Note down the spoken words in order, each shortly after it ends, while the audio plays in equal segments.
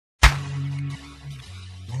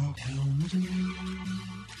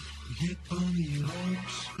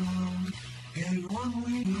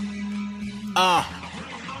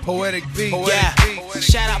Poetiq Beatz. Yeah,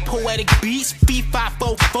 shout out Poetiq Beatz,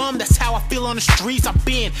 fee-fi-fo fum, that's how I feel on the streets. I've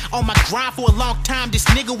been on my grind for a long time, this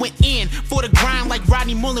nigga went in for the grind like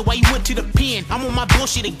Rodney Mullen while he went to the pen. I'm on my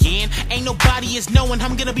bullshit again, ain't nobody is knowing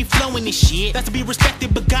I'm gonna be flowing this shit. That's to be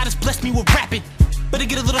respected, but God has blessed me with rapping. But it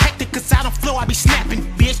get a little hectic cause I don't flow, I be snapping,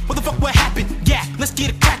 bitch. What the fuck what happened? Yeah, let's get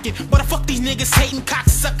it cracking. But I fuck these niggas hating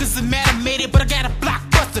cocksuckers and mad I made it, but I got a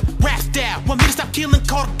blockbuster rap style. Want me to stop killing,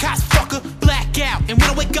 call the cops, fucker, blackout. And when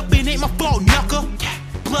I wake up it ain't my fault, knucker.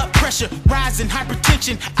 Blood pressure, rising,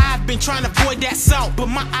 hypertension. I've been trying to avoid that salt, but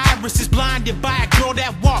my iris is blinded by a girl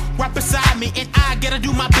that walk right beside me, and I gotta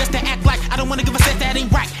do my best to act like I don't wanna give a set that ain't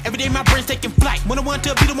right. Every day my brain's taking flight. When I want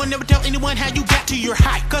to be the one, never tell anyone how you got to your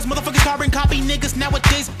height. Cause motherfuckers carbon copy niggas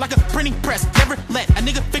nowadays like a printing press. Never let a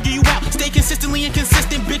nigga figure you out. Stay consistently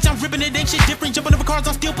inconsistent, bitch. I'm ripping it, ain't shit different. Jumping over cars,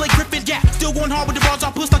 I'm still play gripping. Yeah, still going hard with the balls,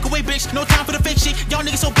 I'll push like a way, bitch. No time for the fake shit. Y'all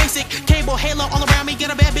niggas so basic. Cable, halo all around me.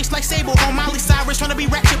 Get a bad bitch like Sable on Miley Cyrus, trying to be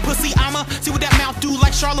ratchet pussy. I'ma see what that mouth do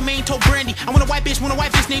like Charlemagne told Brandy. I want a white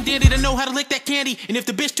bitch named Dandy to know how to lick that candy. And if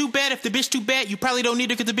the bitch too bad, you probably don't need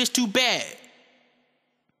her cause the bitch too bad.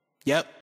 Yep.